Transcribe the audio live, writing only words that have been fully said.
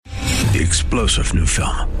The explosive new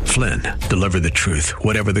film, Flynn, deliver the truth,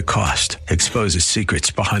 whatever the cost, exposes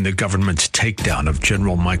secrets behind the government's takedown of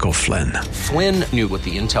General Michael Flynn. Flynn knew what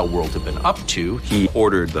the intel world had been up to. He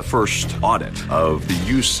ordered the first audit of the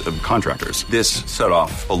use of contractors. This set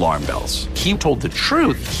off alarm bells. He told the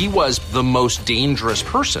truth. He was the most dangerous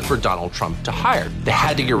person for Donald Trump to hire. They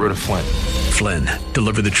had to get rid of Flynn. Flynn,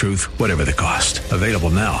 deliver the truth, whatever the cost. Available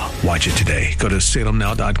now. Watch it today. Go to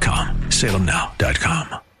salemnow.com.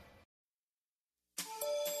 salemnow.com.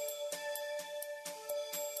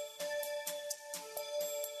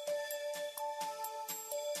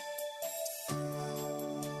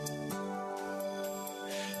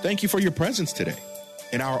 Thank you for your presence today.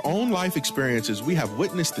 In our own life experiences, we have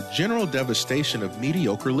witnessed the general devastation of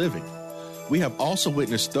mediocre living. We have also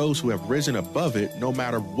witnessed those who have risen above it no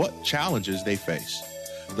matter what challenges they face.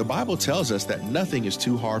 The Bible tells us that nothing is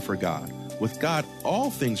too hard for God. With God, all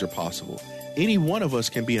things are possible. Any one of us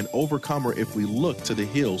can be an overcomer if we look to the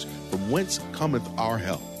hills from whence cometh our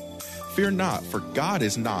help. Fear not, for God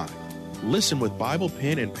is nigh. Listen with Bible,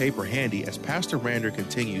 pen, and paper handy as Pastor Rander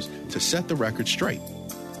continues to set the record straight.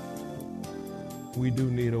 We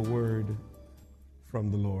do need a word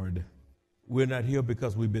from the Lord. We're not here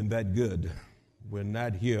because we've been that good. We're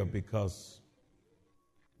not here because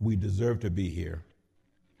we deserve to be here.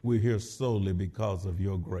 We're here solely because of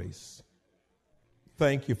your grace.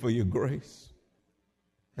 Thank you for your grace,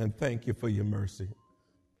 and thank you for your mercy.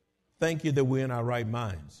 Thank you that we're in our right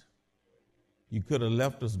minds. You could have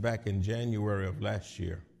left us back in January of last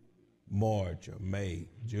year, March or May,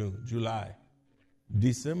 June, July,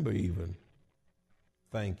 December even.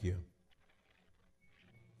 Thank you.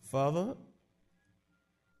 Father,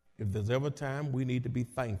 if there's ever a time we need to be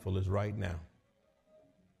thankful, it's right now.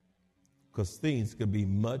 Because things could be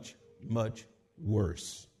much, much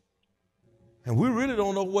worse. And we really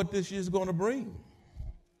don't know what this year's going to bring.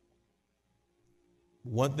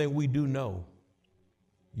 One thing we do know,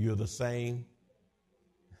 you're the same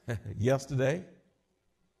yesterday,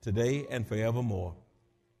 today, and forevermore.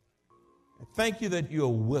 Thank you that you're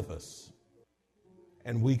with us.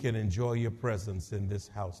 And we can enjoy your presence in this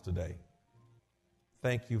house today.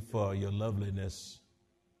 Thank you for your loveliness,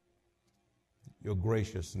 your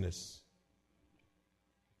graciousness,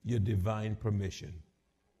 your divine permission.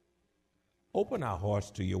 Open our hearts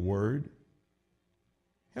to your word.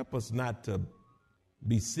 Help us not to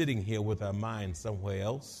be sitting here with our minds somewhere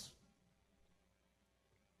else.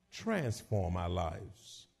 Transform our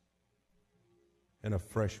lives in a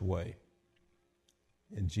fresh way.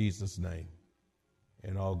 In Jesus' name.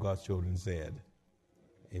 And all God's children said,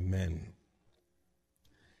 amen.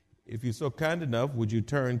 If you're so kind enough, would you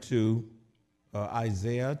turn to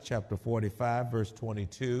Isaiah chapter 45, verse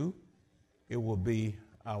 22. It will be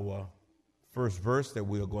our first verse that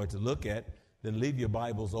we are going to look at. Then leave your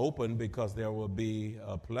Bibles open because there will be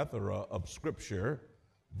a plethora of scripture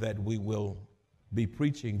that we will be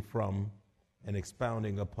preaching from and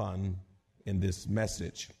expounding upon in this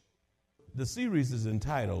message. The series is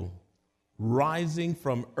entitled Rising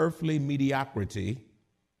from Earthly Mediocrity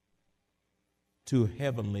to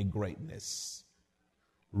Heavenly Greatness.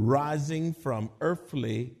 Rising from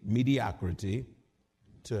earthly mediocrity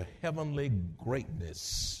to heavenly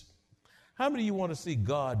greatness. How many of you want to see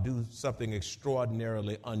God do something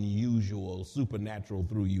extraordinarily unusual, supernatural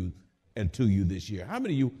through you and to you this year? How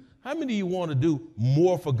many of you want to do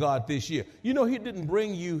more for God this year? You know, he didn't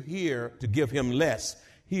bring you here to give him less.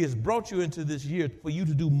 He has brought you into this year for you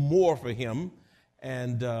to do more for him.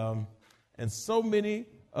 And so many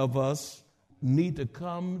of us need to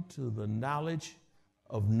come to the knowledge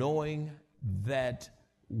of knowing that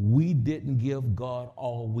we didn't give God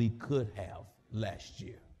all we could have last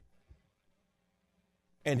year.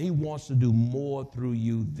 And he wants to do more through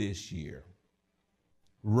you this year.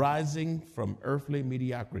 Rising from earthly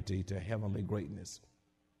mediocrity to heavenly greatness.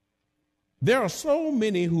 There are so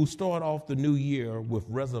many who start off the new year with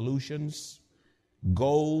resolutions,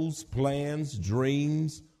 goals, plans,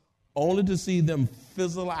 dreams, only to see them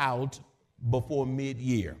fizzle out before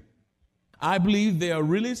mid-year. I believe they are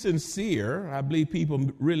really sincere. I believe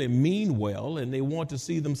people really mean well, and they want to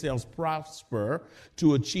see themselves prosper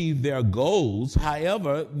to achieve their goals.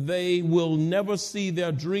 However, they will never see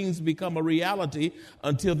their dreams become a reality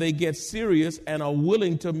until they get serious and are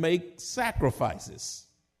willing to make sacrifices.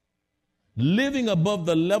 Living above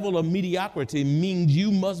the level of mediocrity means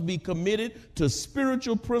you must be committed to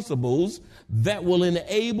spiritual principles that will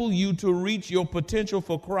enable you to reach your potential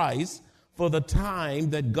for Christ for the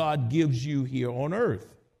time that God gives you here on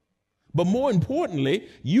earth. But more importantly,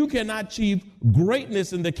 you cannot achieve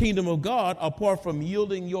greatness in the kingdom of God apart from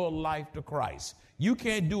yielding your life to Christ. You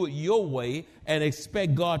can't do it your way and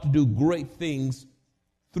expect God to do great things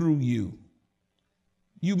through you.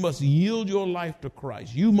 You must yield your life to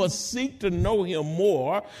Christ. You must seek to know him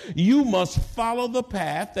more. You must follow the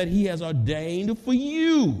path that he has ordained for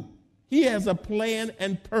you. He has a plan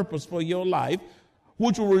and purpose for your life,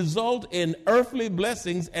 which will result in earthly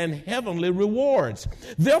blessings and heavenly rewards.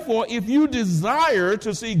 Therefore, if you desire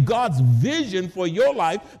to see God's vision for your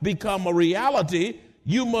life become a reality,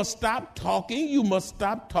 you must stop talking. You must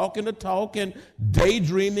stop talking the talk and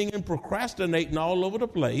daydreaming and procrastinating all over the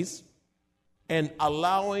place, and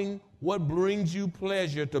allowing what brings you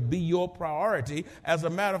pleasure to be your priority. As a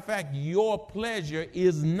matter of fact, your pleasure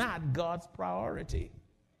is not God's priority.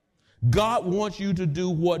 God wants you to do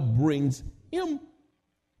what brings him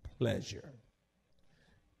pleasure.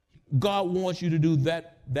 God wants you to do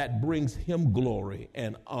that brings him glory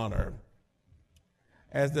and honor.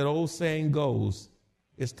 As that old saying goes,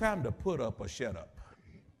 it's time to put up or shut up.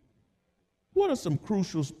 What are some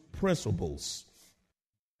crucial principles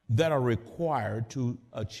that are required to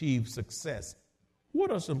achieve success?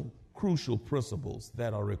 What are some crucial principles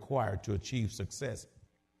that are required to achieve success?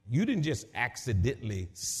 You didn't just accidentally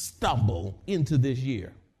stumble into this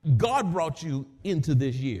year. God brought you into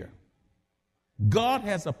this year. God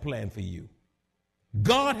has a plan for you.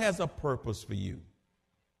 God has a purpose for you.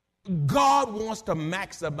 God wants to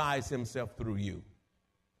maximize himself through you.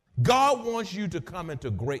 God wants you to come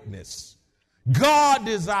into greatness. God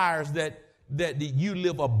desires that you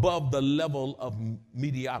live above the level of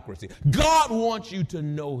mediocrity. God wants you to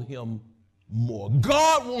know him more.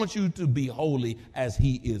 God wants you to be holy as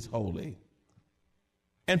he is holy.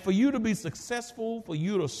 And for you to be successful, for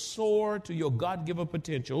you to soar to your God-given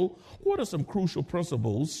potential, what are some crucial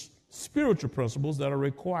principles, spiritual principles, that are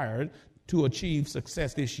required to achieve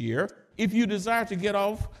success this year? If you desire to get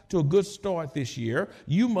off to a good start this year,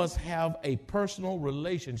 you must have a personal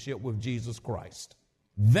relationship with Jesus Christ.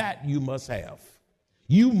 That you must have.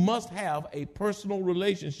 You must have a personal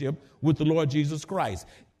relationship with the Lord Jesus Christ.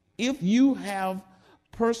 If you have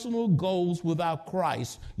personal goals without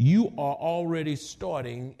Christ, you are already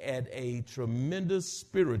starting at a tremendous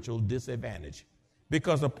spiritual disadvantage.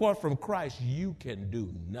 Because apart from Christ, you can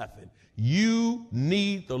do nothing. You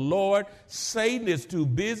need the Lord. Satan is too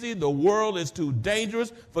busy. The world is too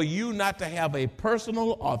dangerous for you not to have a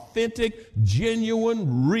personal, authentic,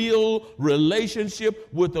 genuine, real relationship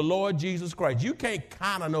with the Lord Jesus Christ. You can't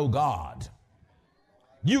kind of know God.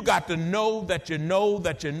 You got to know that you know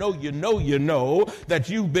that you know you know you know that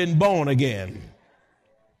you've been born again.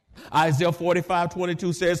 Isaiah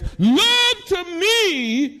 45:22 says, "Look to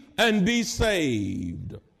me and be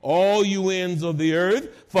saved, all you ends of the earth,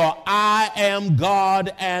 for I am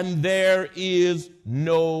God and there is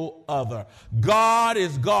no other." God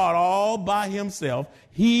is God all by himself.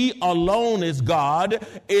 He alone is God. And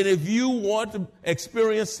if you want to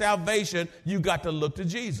experience salvation, you got to look to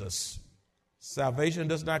Jesus. Salvation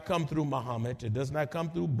does not come through Muhammad. It does not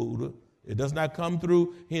come through Buddha. It does not come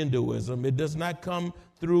through Hinduism. It does not come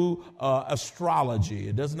through astrology.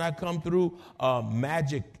 It does not come through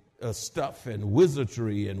magic stuff and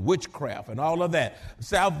wizardry and witchcraft and all of that.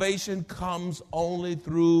 Salvation comes only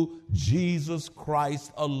through Jesus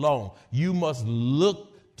Christ alone. You must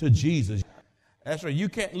look to Jesus. That's right. You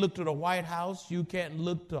can't look to the White House. You can't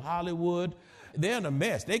look to Hollywood. They're in a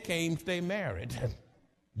mess. They can't even stay married.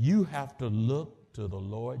 You have to look to the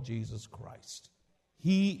Lord Jesus Christ.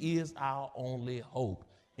 He is our only hope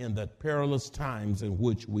in the perilous times in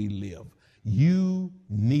which we live. You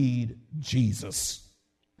need Jesus.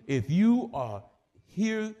 If you are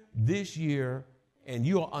here this year and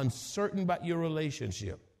you are uncertain about your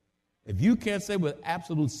relationship, if you can't say with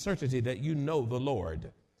absolute certainty that you know the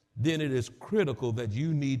Lord, then it is critical that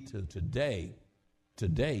you need to today to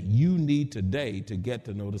get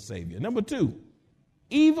to know the Savior. Number two,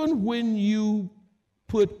 even when you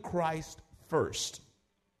put Christ first,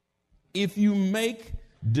 if you make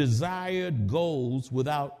desired goals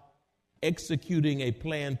without executing a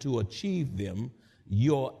plan to achieve them,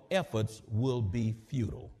 your efforts will be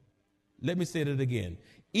futile. Let me say that again.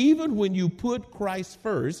 Even when you put Christ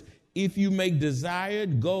first, if you make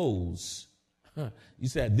desired goals, you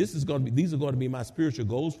said these are going to be my spiritual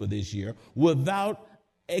goals for this year, without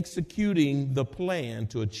executing the plan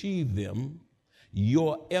to achieve them,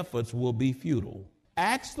 your efforts will be futile.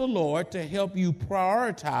 Ask the Lord to help you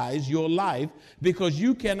prioritize your life, because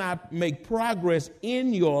you cannot make progress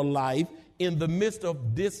in your life in the midst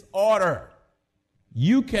of disorder.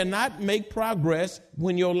 You cannot make progress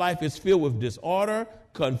when your life is filled with disorder,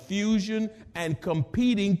 confusion, and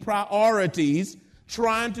competing priorities,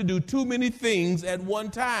 trying to do too many things at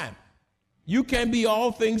one time. You can't be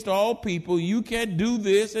all things to all people. You can't do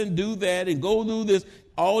this and do that and go do this.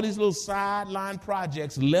 All these little sideline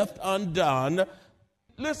projects left undone.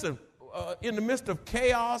 Listen, in the midst of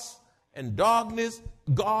chaos and darkness,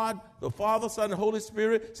 God, the Father, Son, and Holy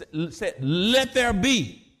Spirit said, let there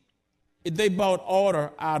be. They brought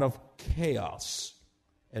order out of chaos.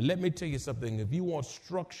 And let me tell you something. If you want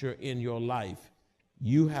structure in your life,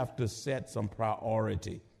 you have to set some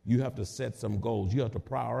priority. You have to set some goals. You have to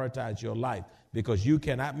prioritize your life, because you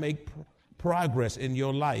cannot make progress in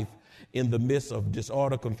your life in the midst of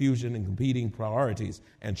disorder, confusion, and competing priorities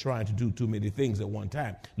and trying to do too many things at one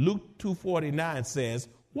time. Luke 2:49 says,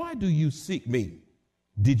 why do you seek me?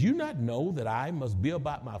 Did you not know that I must be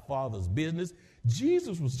about my Father's business?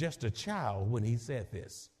 Jesus was just a child when he said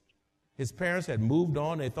this. His parents had moved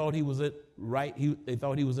on. They thought he was they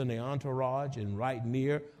thought he was in the entourage and right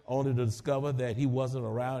near, only to discover that he wasn't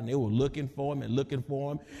around. And they were looking for him.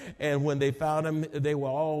 And when they found him, they were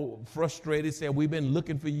all frustrated, said, we've been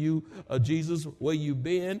looking for you, Jesus, where you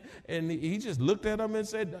been? And he just looked at them and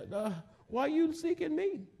said, why are you seeking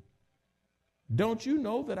me? Don't you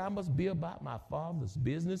know that I must be about my Father's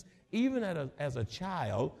business? Even as a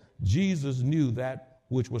child, Jesus knew that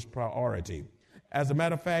which was priority. As a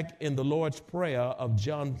matter of fact, in the Lord's Prayer of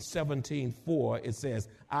John 17:4, it says,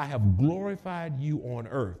 I have glorified you on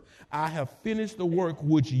earth. I have finished the work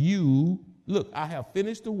which you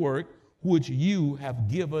have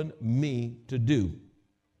given me to do.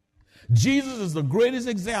 Jesus is the greatest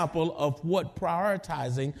example of what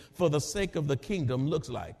prioritizing for the sake of the kingdom looks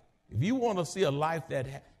like. If you want to see a life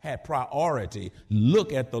that had priority,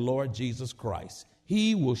 look at the Lord Jesus Christ.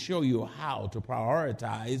 He will show you how to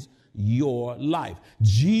prioritize your life.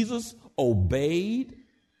 Jesus obeyed.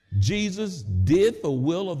 Jesus did the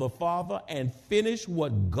will of the Father and finished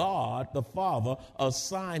what God the Father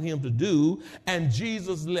assigned him to do, and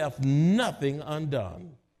Jesus left nothing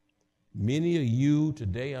undone. Many of you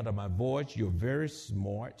today under my voice, you're very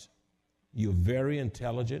smart, you're very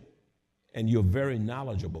intelligent, and you're very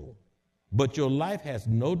knowledgeable, but your life has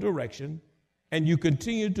no direction, and you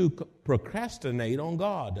continue to procrastinate on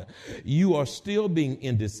God. You are still being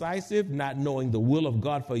indecisive, not knowing the will of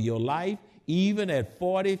God for your life. Even at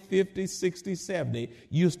 40, 50, 60, 70,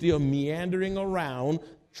 you're still meandering around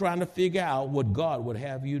trying to figure out what God would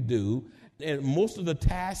have you do. And most of the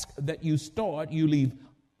tasks that you start, you leave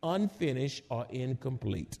unfinished or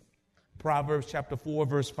incomplete. Proverbs chapter 4,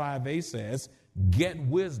 verse 5a says, get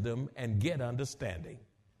wisdom and get understanding.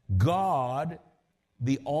 God,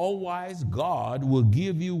 the all-wise God, will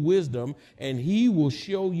give you wisdom, and he will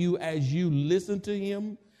show you as you listen to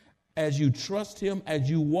him, as you trust him, as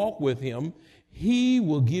you walk with him. He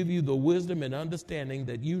will give you the wisdom and understanding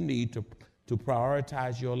that you need to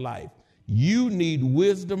prioritize your life. You need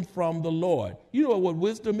wisdom from the Lord. You know what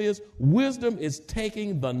wisdom is? Wisdom is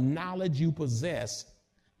taking the knowledge you possess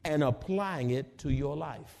and applying it to your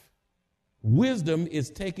life. Wisdom is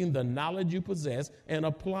taking the knowledge you possess and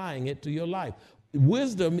applying it to your life.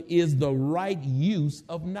 Wisdom is the right use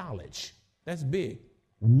of knowledge. That's big.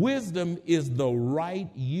 Wisdom is the right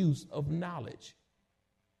use of knowledge.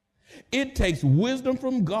 It takes wisdom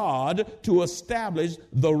from God to establish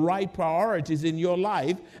the right priorities in your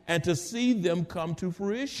life and to see them come to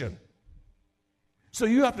fruition. So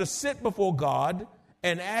you have to sit before God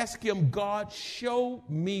and ask him, God, show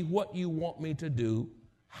me what you want me to do,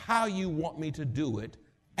 how you want me to do it,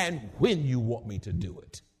 and when you want me to do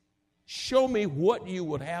it. Show me what you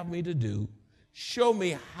would have me to do. Show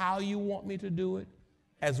me how you want me to do it,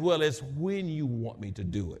 as well as when you want me to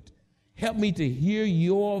do it. Help me to hear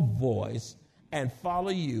your voice and follow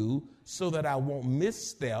you so that I won't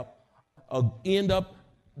misstep or end up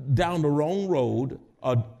down the wrong road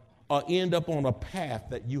or end up on a path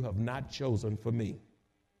that you have not chosen for me.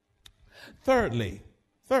 Thirdly,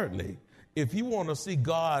 if you want to see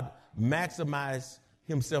God maximize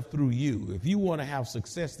himself through you, if you want to have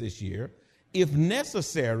success this year, if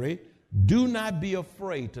necessary, do not be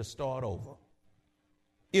afraid to start over.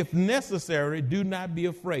 If necessary, do not be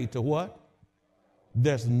afraid to what?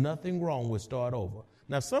 There's nothing wrong with start over.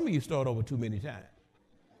 Now, some of you start over too many times.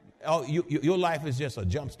 Oh, your life is just a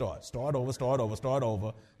jump start. Start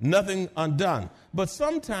over. Nothing undone. But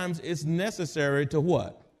sometimes it's necessary to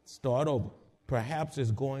what? Start over. Perhaps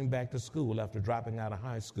it's going back to school after dropping out of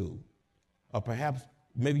high school. Or perhaps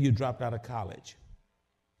maybe you dropped out of college.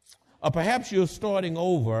 Or perhaps you're starting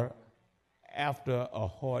over after a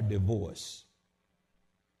hard divorce.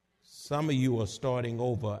 Some of you are starting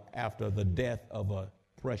over after the death of a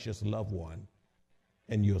precious loved one,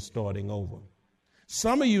 and you're starting over.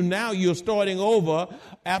 Some of you now, you're starting over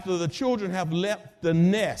after the children have left the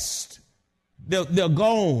nest. They're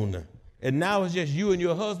gone, And now it's just you and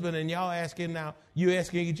your husband, and you're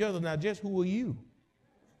asking each other now, just who are you?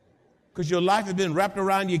 Because your life has been wrapped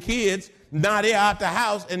around your kids. Now they're out the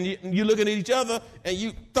house, and you're looking at each other, and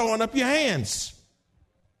you throwing up your hands.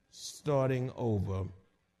 Starting over.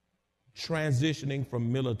 Transitioning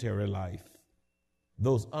from military life.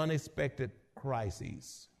 Those unexpected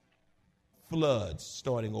crises. Floods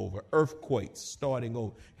starting over. Earthquakes starting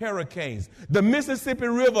over. Hurricanes. The Mississippi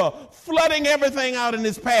River flooding everything out in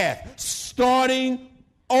its path. Starting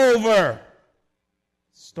over.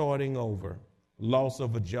 Starting over. Loss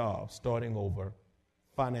of a job, starting over.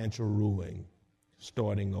 Financial ruin,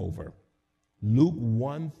 starting over. Luke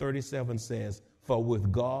 1:37 says, for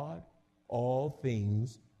with God, all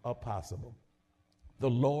things are possible. The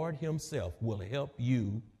Lord himself will help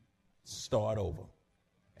you start over.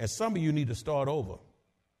 And some of you need to start over.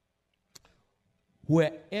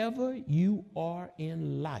 Wherever you are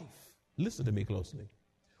in life, listen to me closely.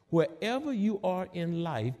 Wherever you are in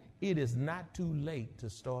life, it is not too late to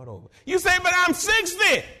start over. You say, but I'm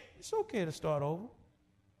 60. It's okay to start over.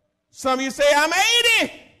 Some of you say, I'm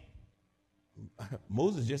 80.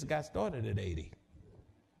 Moses just got started at 80.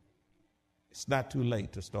 It's not too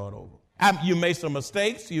late to start over. You made some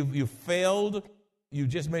mistakes. You failed. You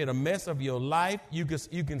just made a mess of your life. You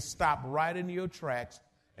can stop right in your tracks,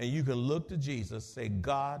 and you can look to Jesus. Say,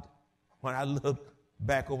 God, when I look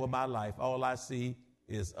back over my life, all I see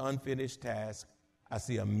is unfinished tasks. I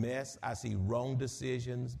see a mess. I see wrong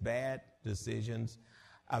decisions, bad decisions.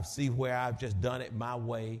 I see where I've just done it my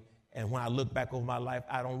way. And when I look back over my life,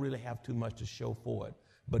 I don't really have too much to show for it.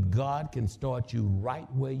 But God can start you right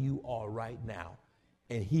where you are right now.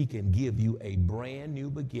 And he can give you a brand new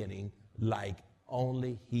beginning like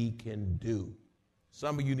only he can do.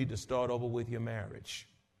 Some of you need to start over with your marriage.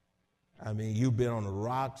 I mean, you've been on the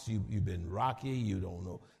rocks. You've been rocky. You don't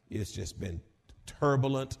know. It's just been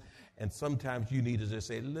turbulent. And sometimes you need to just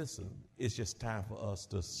say, listen, it's just time for us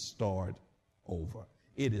to start over.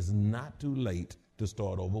 It is not too late to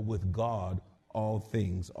start over. With God, all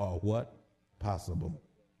things are what? Possible.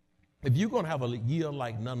 If you're going to have a year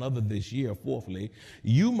like none other this year, fourthly,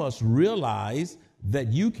 you must realize that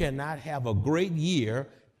you cannot have a great year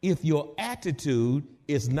if your attitude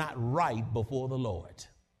is not right before the Lord.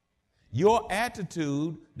 Your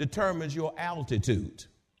attitude determines your altitude.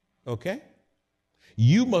 Okay?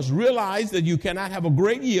 You must realize that you cannot have a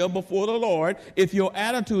great year before the Lord if your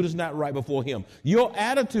attitude is not right before him. Your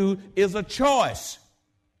attitude is a choice.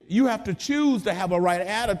 You have to choose to have a right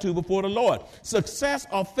attitude before the Lord. Success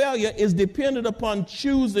or failure is dependent upon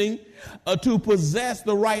choosing to possess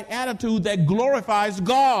the right attitude that glorifies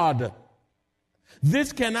God.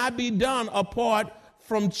 This cannot be done apart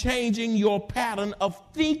from changing your pattern of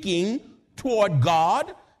thinking toward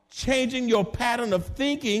God, changing your pattern of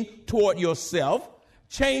thinking toward yourself,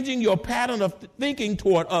 changing your pattern of thinking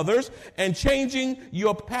toward others, and changing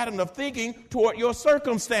your pattern of thinking toward your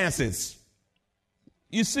circumstances.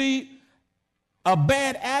 You see, a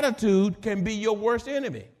bad attitude can be your worst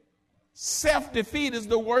enemy. Self-defeat is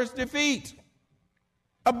the worst defeat.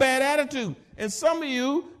 A bad attitude. And some of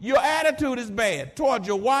you, your attitude is bad toward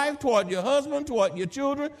your wife, toward your husband, toward your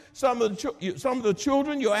children. Some of the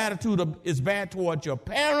children, your attitude is bad toward your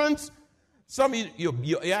parents. Some of you,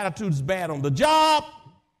 your attitude is bad on the job.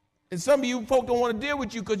 And some of you folk don't want to deal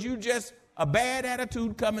with you because you just a bad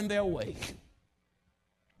attitude coming their way.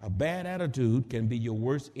 A bad attitude can be your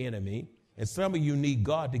worst enemy, and some of you need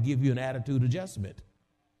God to give you an attitude adjustment.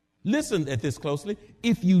 Listen at this closely.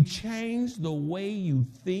 If you change the way you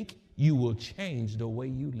think, you will change the way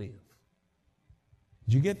you live.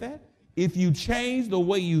 Did you get that? If you change the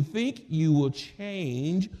way you think, you will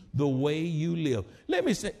change the way you live. Let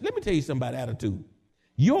me tell you something about attitude.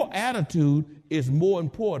 Your attitude is more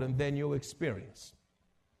important than your experience.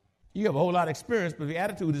 You have a whole lot of experience, but if your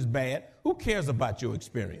attitude is bad, who cares about your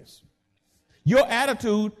experience? Your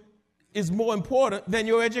attitude is more important than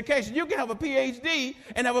your education. You can have a PhD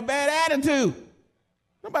and have a bad attitude.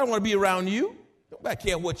 Nobody want to be around you. Nobody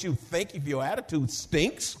care what you think if your attitude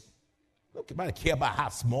stinks. Nobody care about how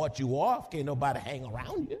smart you are. Can't nobody hang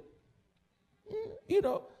around you. You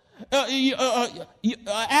know,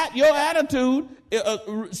 your attitude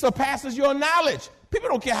surpasses your knowledge. People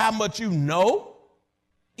don't care how much you know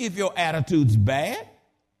if your attitude's bad.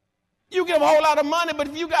 You give a whole lot of money, but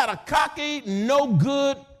if you got a cocky, no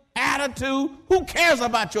good attitude, who cares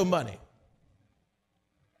about your money?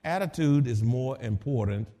 Attitude is more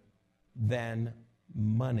important than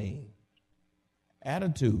money.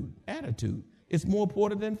 Attitude. It's more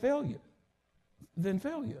important than failure.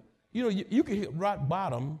 You know, you can hit rock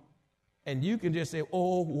bottom and you can just say,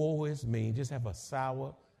 oh, woe is me. Just have a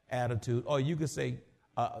sour attitude. Or you can say,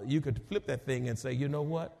 You could flip that thing and say, you know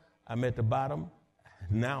what? I'm at the bottom.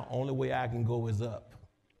 Now, only way I can go is up.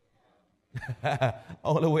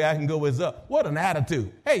 Only way I can go is up. What an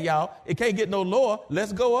attitude. Hey, y'all, it can't get no lower.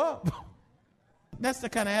 Let's go up. That's the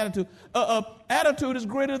kind of attitude. Attitude is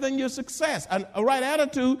greater than your success. A right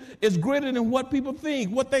attitude is greater than what people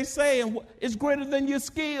think, what they say, and it's greater than your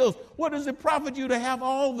skills. What does it profit you to have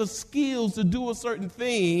all the skills to do a certain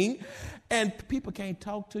thing, and people can't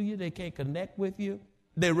talk to you, they can't connect with you,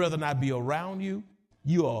 they'd rather not be around you?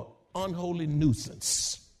 You are unholy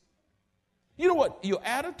nuisance. You know what? Your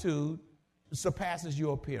attitude surpasses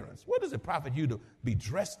your appearance. What does it profit you to be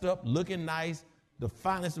dressed up, looking nice, the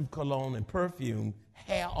finest of cologne and perfume,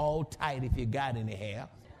 hair all tight if you got any hair?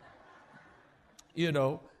 You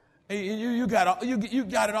know, you got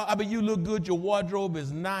it all. I mean, you look good, your wardrobe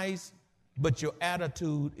is nice, but your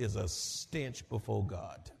attitude is a stench before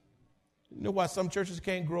God. You know why some churches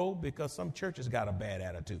can't grow? Because some churches got a bad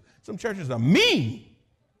attitude. Some churches are mean.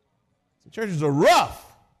 Some churches are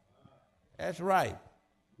rough. That's right.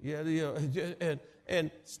 Yeah, and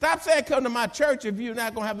stop saying come to my church if you're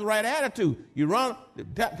not going to have the right attitude. You run, the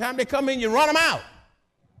time they come in, you run them out.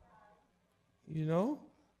 You know,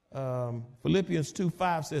 Philippians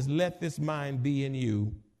 2:5 says, let this mind be in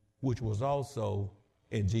you, which was also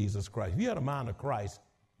in Jesus Christ. If you have the mind of Christ,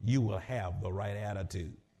 you will have the right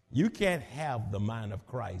attitude. You can't have the mind of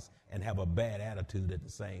Christ and have a bad attitude at the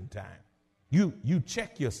same time. You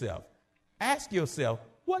check yourself. Ask yourself,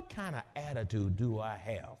 what kind of attitude do I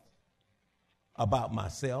have about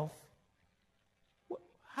myself?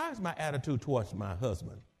 How's my attitude towards my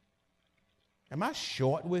husband? Am I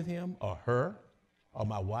short with him or her or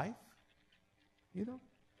my wife? You know,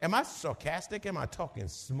 am I sarcastic? Am I talking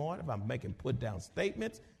smart? Am I making put down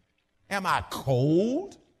statements? Am I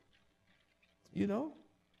cold? You know,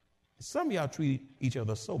 some of y'all treat each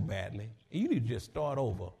other so badly. You need to just start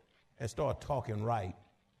over and start talking right.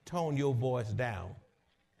 Tone your voice down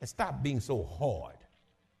and stop being so hard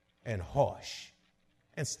and harsh.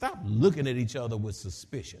 And stop looking at each other with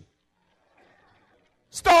suspicion.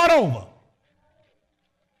 Start over.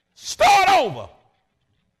 Start over.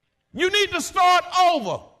 You need to start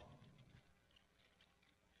over.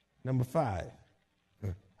 Number 5.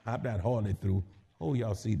 I'm not hardly through. Hold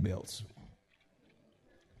y'all seatbelts.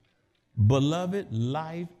 Beloved,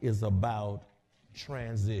 life is about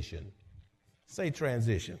transition. Say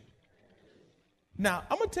transition. Now,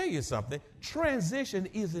 I'm going to tell you something. Transition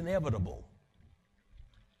is inevitable.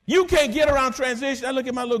 You can't get around transition. I look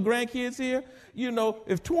at my little grandkids here. You know,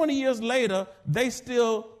 if 20 years later, they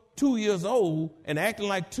still 2 years old and acting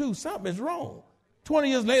like 2, something is wrong. 20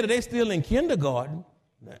 years later, they still in kindergarten.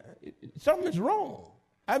 Something is wrong.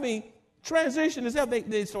 I mean, transition is how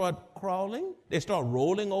they start crawling. They start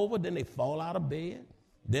rolling over. Then they fall out of bed.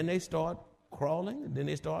 Then they start crawling. And then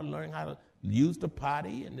they start learning how to use the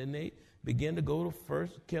potty. And then they begin to go to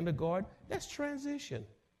first kindergarten. That's transition.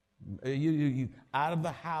 You out of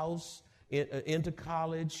the house, into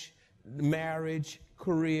college, marriage,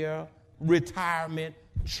 career, retirement,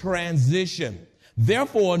 transition.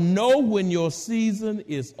 Therefore, know when your season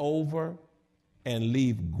is over and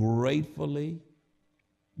leave gratefully,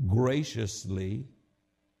 graciously,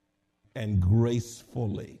 and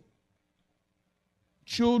gracefully.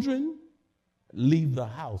 Children, leave the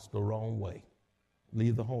house the wrong way.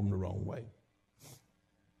 Leave the home the wrong way.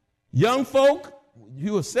 Young folk,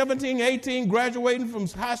 you are 17, 18, graduating from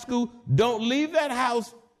high school, don't leave that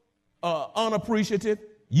house unappreciative.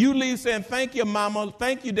 You leave saying, thank you, mama,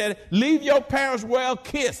 thank you, daddy. Leave your parents well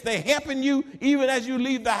kissed. They're helping you even as you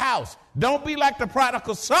leave the house. Don't be like the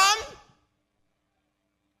prodigal son.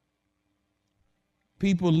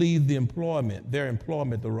 People leave their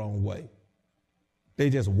employment the wrong way. They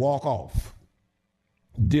just walk off,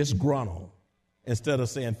 disgruntled, instead of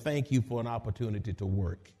saying thank you for an opportunity to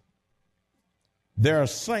work. There are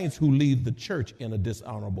saints who leave the church in a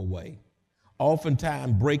dishonorable way,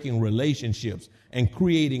 oftentimes breaking relationships and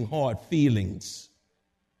creating hard feelings.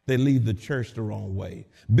 They leave the church the wrong way.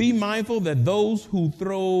 Be mindful that those who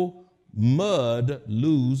throw mud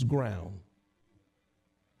lose ground.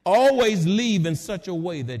 Always leave in such a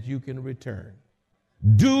way that you can return.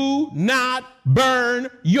 Do not burn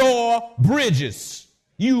your bridges.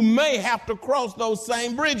 You may have to cross those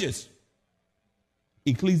same bridges.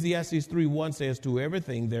 Ecclesiastes 3:1 says, to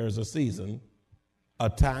everything there is a season, a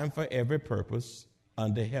time for every purpose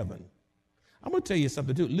under heaven. I'm going to tell you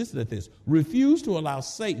something too. Listen to this. Refuse to allow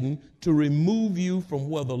Satan to remove you from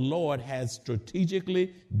where the Lord has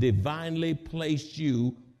strategically, divinely placed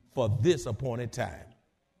you for this appointed time.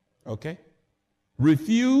 Okay?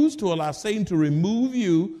 Refuse to allow Satan to remove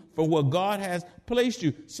you from where God has placed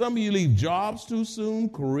you. Some of you leave jobs too soon,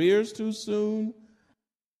 careers too soon.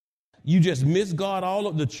 You just miss God all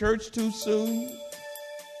of the church too soon.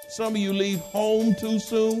 Some of you leave home too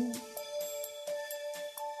soon.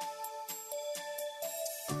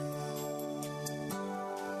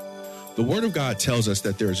 The Word of God tells us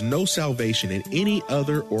that there is no salvation in any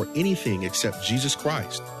other or anything except Jesus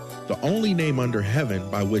Christ, the only name under heaven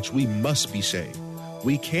by which we must be saved.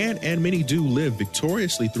 We can, and many do, live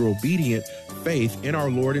victoriously through obedient faith in our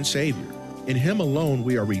Lord and Savior. In Him alone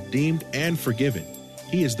we are redeemed and forgiven.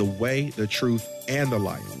 He is the way, the truth, and the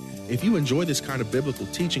life. If you enjoy this kind of biblical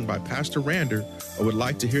teaching by Pastor Rander or would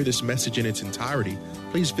like to hear this message in its entirety,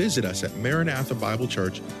 please visit us at Maranatha Bible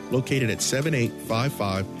Church, located at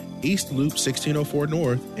 7855 East Loop 1604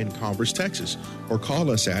 North in Converse, Texas, or call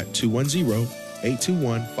us at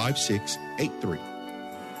 210-821-5683.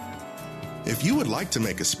 If you would like to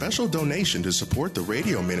make a special donation to support the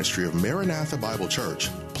radio ministry of Maranatha Bible Church,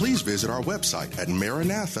 please visit our website at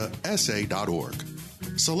maranathasa.org.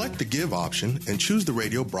 Select the Give option and choose the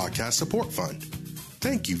Radio Broadcast Support Fund.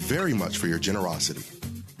 Thank you very much for your generosity.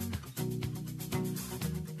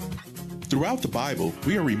 Throughout the Bible,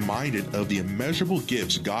 we are reminded of the immeasurable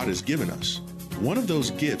gifts God has given us. One of those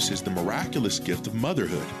gifts is the miraculous gift of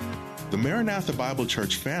motherhood. The Maranatha Bible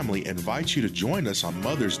Church family invites you to join us on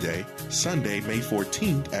Mother's Day, Sunday, May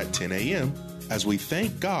 14th at 10 a.m., as we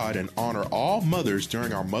thank God and honor all mothers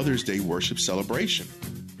during our Mother's Day worship celebration.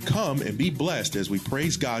 Come and be blessed as we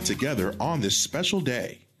praise God together on this special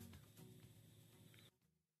day.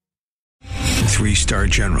 3-star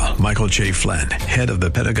General Michael J. Flynn, head of the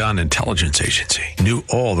Pentagon Intelligence Agency, knew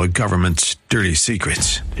all the government's dirty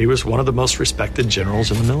secrets. He was one of the most respected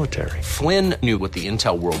generals in the military. Flynn knew what the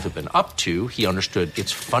intel world had been up to. He understood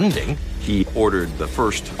its funding. He ordered the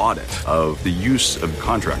first audit of the use of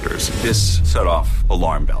contractors. This set off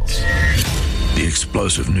alarm bells. The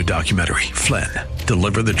explosive new documentary, Flynn,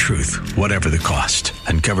 Deliver the Truth, Whatever the Cost,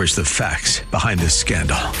 uncovers the facts behind this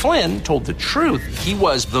scandal. Flynn told the truth. He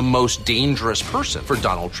was the most dangerous person for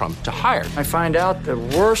Donald Trump to hire. I find out the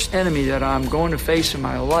worst enemy that I'm going to face in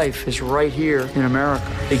my life is right here in America.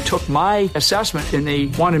 They took my assessment and they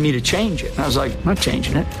wanted me to change it. And I was like, I'm not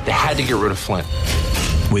changing it. They had to get rid of Flynn.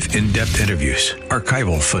 With in-depth interviews,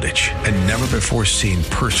 archival footage, and never-before-seen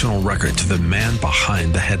personal records of the man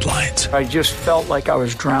behind the headlines. I just felt like I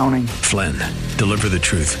was drowning. Flynn, Deliver the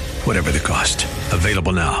Truth, Whatever the Cost.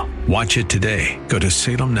 Available now. Watch it today. Go to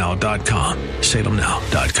salemnow.com.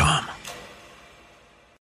 salemnow.com.